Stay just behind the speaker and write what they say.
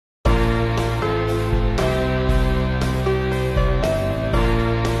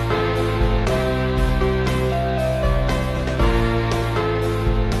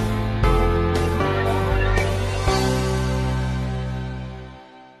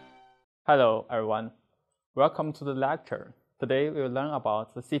Hello, everyone. Welcome to the lecture. Today, we will learn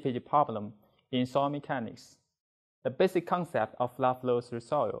about the seepage problem in soil mechanics. The basic concept of fluid flow through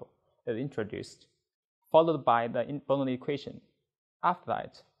soil is introduced, followed by the boundary equation. After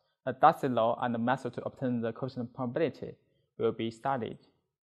that, the Darcy law and the method to obtain the coefficient of permeability will be studied.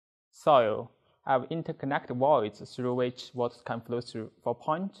 Soil have interconnected voids through which water can flow through from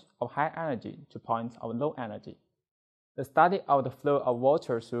point of high energy to point of low energy. The study of the flow of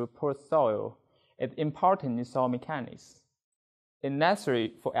water through porous soil is important in soil mechanics. It is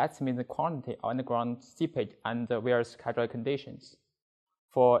necessary for estimating the quantity of underground seepage under various hydraulic conditions,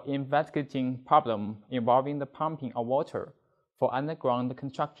 for investigating problems involving the pumping of water for underground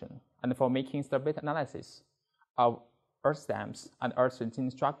construction, and for making stability analysis of earth dams and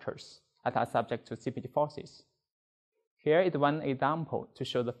earth-resistant structures that are subject to seepage forces. Here is one example to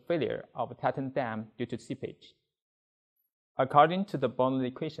show the failure of a Titan dam due to seepage. According to the boundary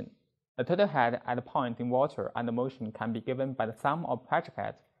equation, the total head at a point in water and motion can be given by the sum of pressure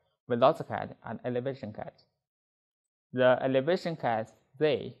head, velocity head, and elevation head. The elevation head,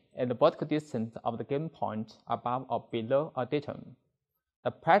 Z, is the vertical distance of the given point above or below a datum.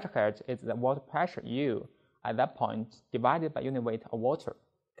 The pressure head is the water pressure U at that point divided by unit weight of water,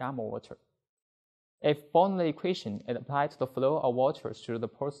 gamma water. If boundary equation is applied to the flow of water through the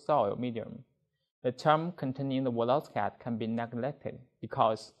porous soil medium, the term containing the velocity head can be neglected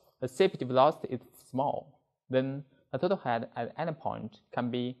because the seepage velocity is small. Then the total head at any point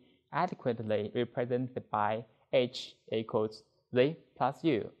can be adequately represented by H equals Z plus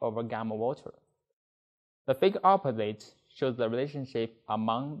U over gamma water. The figure opposite shows the relationship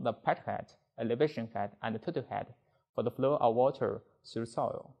among the pressure head, elevation head, and the total head for the flow of water through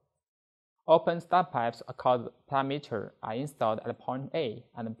soil. Open start pipes called parameter are installed at point A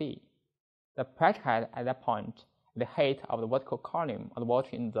and B. The pressure head at that point is the height of the vertical column of the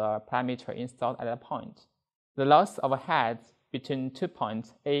water in the parameter installed at that point. The loss of a head between 2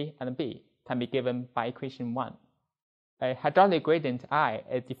 points A and B can be given by equation 1. A hydraulic gradient I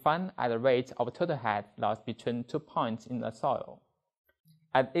is defined as the rate of total head loss between 2 points in the soil,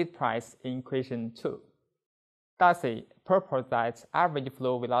 as expressed in equation 2. Darcy proposed that average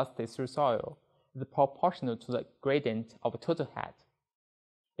flow velocity through soil is proportional to the gradient of total head.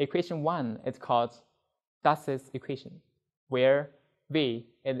 Equation 1 is called Darcy's equation, where V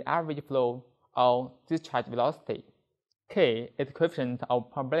is the average flow of discharge velocity, K is the coefficient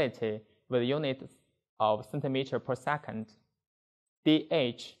of permeability with units of centimeter per second,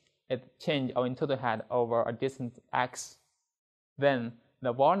 dH is change of total head over a distance x. Then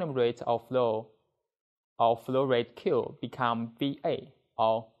the volume rate of flow rate Q become VA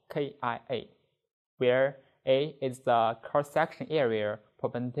or KIA, where A is the cross-section area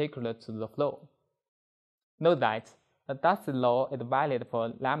perpendicular to the flow. Note that the Darcy law is valid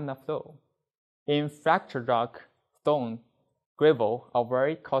for laminar flow. In fractured rock, stone, gravel, or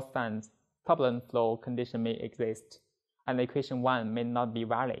very coarse sands, turbulent flow condition may exist, and equation 1 may not be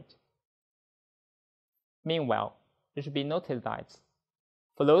valid. Meanwhile, it should be noted that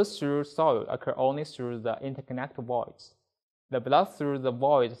flows through soil occur only through the interconnected voids. The velocity through the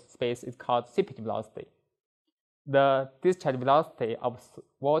void space is called seepage velocity. The discharge velocity of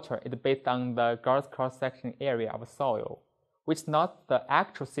water is based on the gross cross-section area of soil, which is not the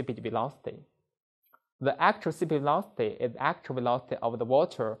actual seepage velocity. The actual seepage velocity is the actual velocity of the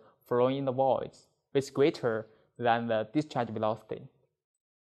water flowing in the voids, which is greater than the discharge velocity.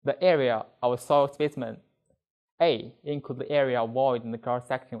 The area of soil specimen A includes the area of void in the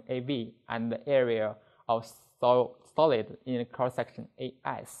cross-section AV and the area of soil solid in the cross-section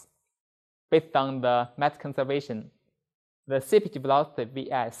AS. Based on the mass conservation, the seepage velocity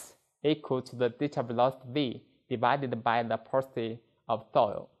Vs equal to the discharge velocity V divided by the porosity of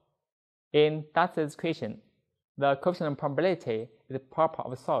soil. In Darcy's equation, the coefficient of permeability is the property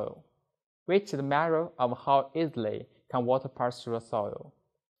of soil, which is a measure of how easily can water pass through a soil.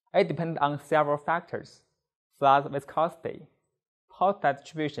 It depends on several factors, such as viscosity, pore size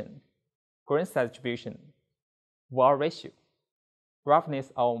distribution, grain size distribution, wall ratio,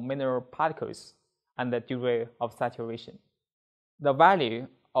 roughness of mineral particles, and the degree of saturation. The value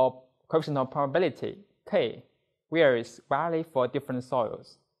of coefficient of permeability, K, varies widely for different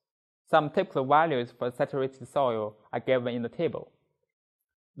soils. Some typical values for saturated soil are given in the table.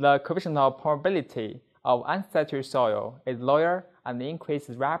 The coefficient of permeability of unsaturated soil is lower and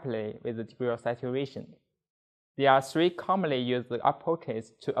increases rapidly with the degree of saturation. There are 3 commonly used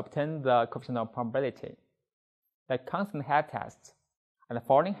approaches to obtain the coefficient of permeability: the constant head test, and the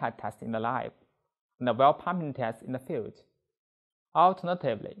falling head test in the lab, and the well pumping test in the field.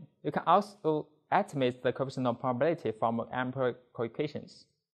 Alternatively, you can also estimate the coefficient of permeability from empirical equations.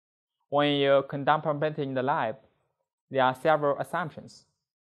 When you conduct probability in the lab, there are several assumptions: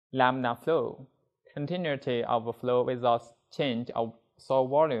 laminar flow, continuity of flow without change of soil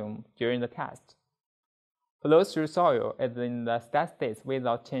volume during the test. Flow through soil is in the steady state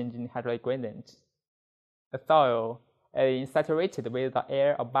without change in hydraulic gradient. The soil is saturated with the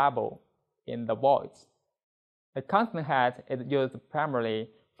air or bubble in the voids. The constant head is used primarily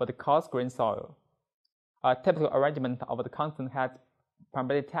for the coarse-grained soil. A typical arrangement of the constant head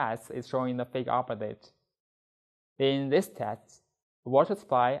probability test is shown in the figure opposite. In this test, the water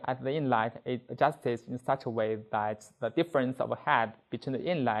supply at the inlet is adjusted in such a way that the difference of head between the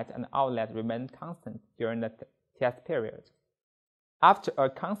inlet and outlet remains constant during the test period. After a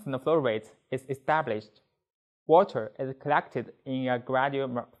constant flow rate is established, water is collected in a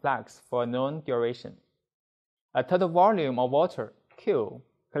gradual flux for a known duration. A total volume of water, Q,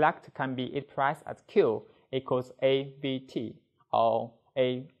 collected can be expressed as Q equals AVT or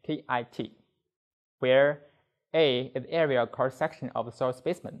AKIT, where A is area cross-section of the soil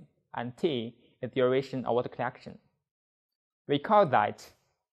specimen and T is duration of water collection. Recall that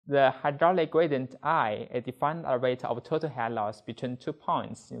the hydraulic gradient I is defined as a rate of total head loss between 2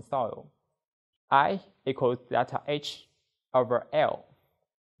 points in soil. I equals delta H over L.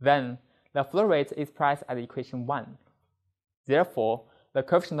 Then the flow rate is expressed as equation 1. Therefore, the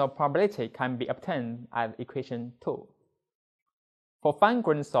coefficient of probability can be obtained as equation 2. For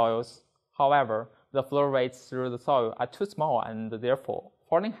fine-grained soils, however, the flow rates through the soil are too small and therefore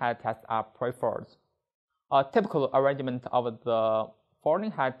falling head tests are preferred. A typical arrangement of the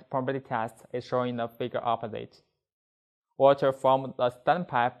falling head probability test is shown in the figure opposite. Water from the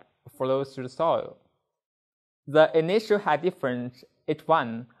standpipe flows through the soil. The initial head difference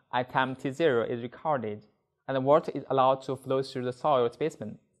H1 at time t0 is recorded, and the water is allowed to flow through the soil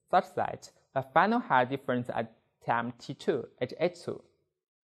specimen such that the final head difference at time t2 H2.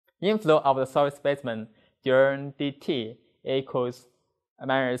 Inflow of the soil specimen during dt equals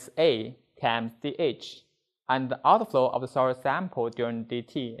minus A times dH, and the outflow of the soil sample during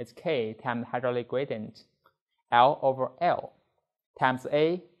dt is K times hydraulic gradient, L over L, times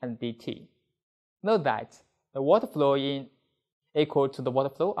A and dt. Note that the water flow in equal to the water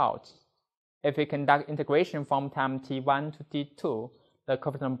flow out. If we conduct integration from time t1 to t2, the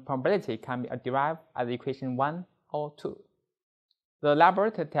coefficient of probability can be derived as equation 1 or 2. The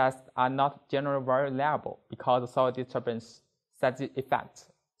laboratory tests are not generally very reliable because of soil disturbance, static effects,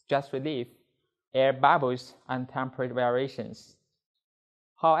 stress relief, air bubbles, and temperature variations.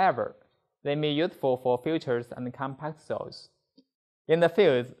 However, they may be useful for filters and compact soils. In the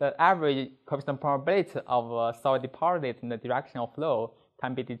field, the average coefficient probability of a soil deposit in the direction of flow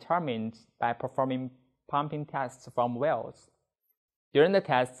can be determined by performing pumping tests from wells. During the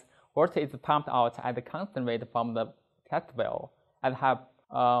test, water is pumped out at a constant rate from the test well and have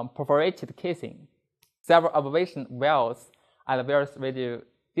perforated casing. Several observation wells at various radial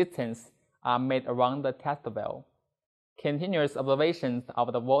distance are made around the test well. Continuous observations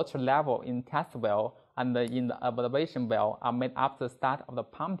of the water level in test well and in the observation well are made after the start of the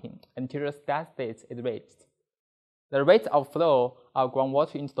pumping until the steady state is reached. The rate of flow of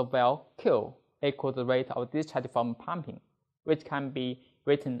groundwater into the well Q equals the rate of discharge from pumping, which can be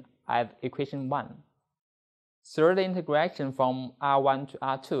written as equation 1. Through the integration from R1 to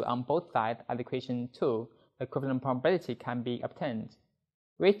R2 on both sides at equation 2, the coefficient probability can be obtained,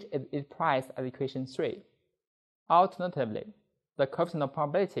 which is expressed as equation 3. Alternatively, the coefficient of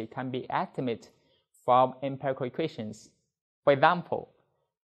probability can be estimated from empirical equations. For example,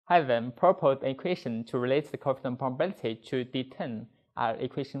 Hazen proposed an equation to relate the coefficient of probability to D10 as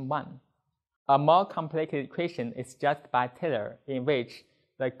equation 1. A more complicated equation is suggested by Taylor, in which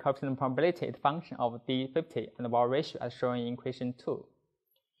the coefficient of probability is a function of D50 and the wall ratio as shown in equation 2.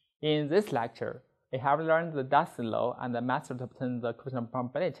 In this lecture, we have learned the density law and the method to obtain the coefficient of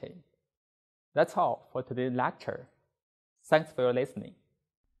probability. That's all for today's lecture. Thanks for your listening.